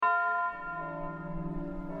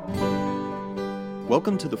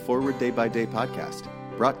Welcome to the Forward Day by Day podcast,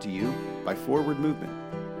 brought to you by Forward Movement.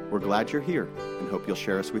 We're glad you're here and hope you'll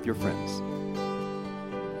share us with your friends.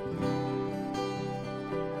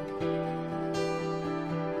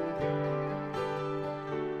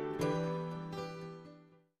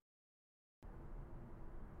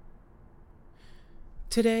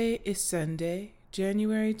 Today is Sunday,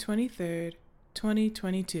 January 23rd,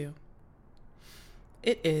 2022.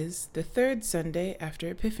 It is the third Sunday after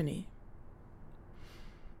Epiphany.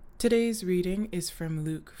 Today's reading is from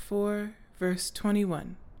Luke 4, verse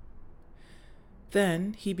 21.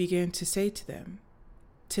 Then he began to say to them,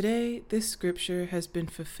 "Today this scripture has been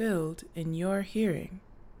fulfilled in your hearing."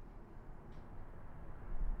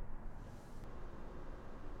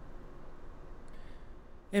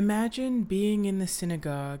 Imagine being in the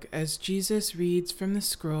synagogue as Jesus reads from the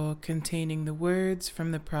scroll containing the words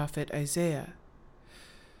from the prophet Isaiah.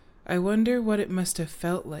 I wonder what it must have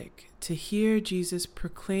felt like to hear Jesus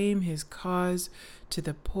proclaim his cause to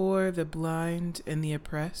the poor, the blind, and the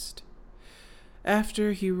oppressed.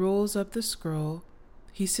 After he rolls up the scroll,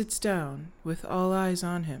 he sits down with all eyes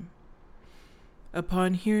on him.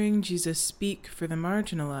 Upon hearing Jesus speak for the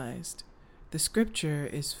marginalized, the scripture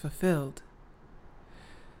is fulfilled.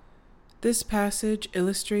 This passage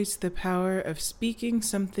illustrates the power of speaking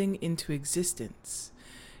something into existence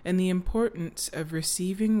and the importance of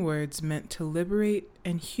receiving words meant to liberate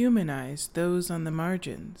and humanize those on the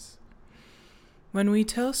margins. When we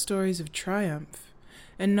tell stories of triumph,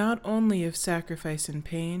 and not only of sacrifice and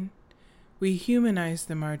pain, we humanize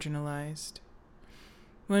the marginalized.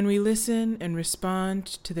 When we listen and respond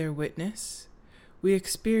to their witness, we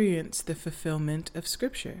experience the fulfillment of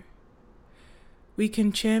Scripture. We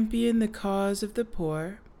can champion the cause of the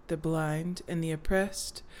poor, the blind, and the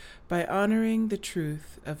oppressed by honoring the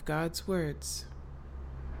truth of God's words.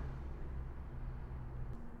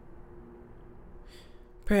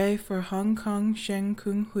 Pray for Hong Kong Sheng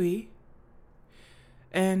Kung Hui.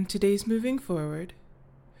 And today's moving forward,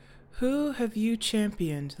 who have you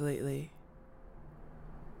championed lately?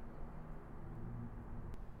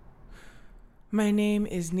 My name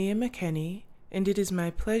is Nia McKenney, and it is my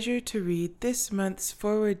pleasure to read this month's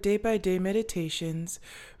Forward Day by Day Meditations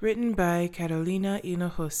written by Carolina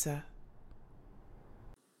Hinojosa.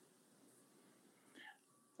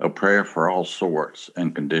 A prayer for all sorts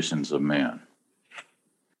and conditions of men.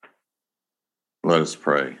 Let us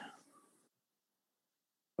pray.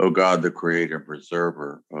 O God, the creator and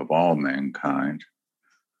preserver of all mankind,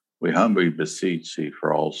 we humbly beseech thee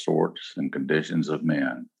for all sorts and conditions of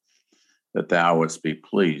men, that thou wouldst be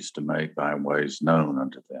pleased to make thy ways known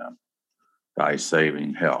unto them, thy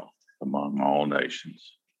saving health among all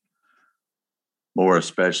nations. More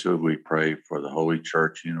especially we pray for the Holy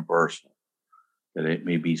Church Universal, that it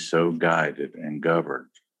may be so guided and governed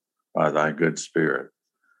by thy good Spirit,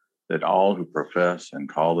 that all who profess and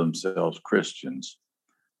call themselves Christians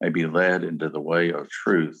may be led into the way of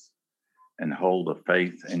truth and hold the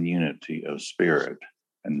faith and unity of spirit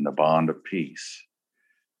and the bond of peace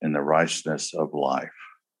in the righteousness of life.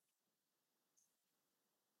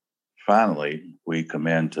 Finally, we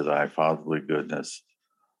commend to thy fatherly goodness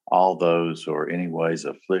all those who are any ways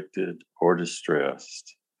afflicted or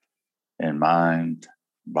distressed in mind,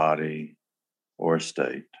 body, or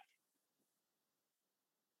estate,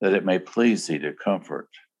 that it may please thee to comfort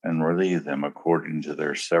and relieve them according to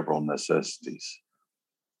their several necessities,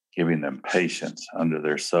 giving them patience under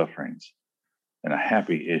their sufferings and a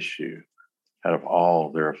happy issue out of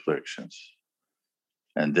all their afflictions.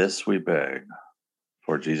 And this we beg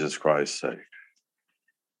for Jesus Christ's sake.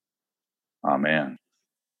 Amen.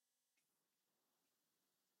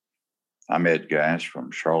 I'm Ed Gash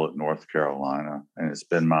from Charlotte, North Carolina, and it's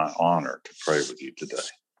been my honor to pray with you today.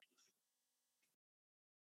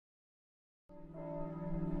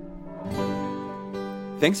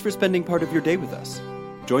 Thanks for spending part of your day with us.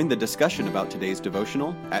 Join the discussion about today's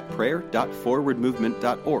devotional at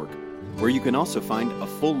prayer.forwardmovement.org, where you can also find a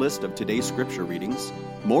full list of today's scripture readings,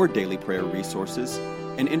 more daily prayer resources,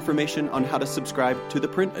 and information on how to subscribe to the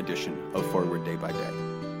print edition of Forward Day by Day.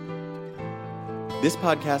 This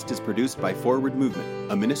podcast is produced by Forward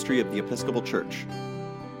Movement, a ministry of the Episcopal Church.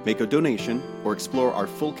 Make a donation or explore our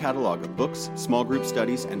full catalog of books, small group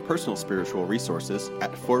studies, and personal spiritual resources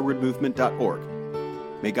at forwardmovement.org.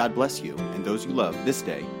 May God bless you and those you love this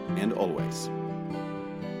day and always.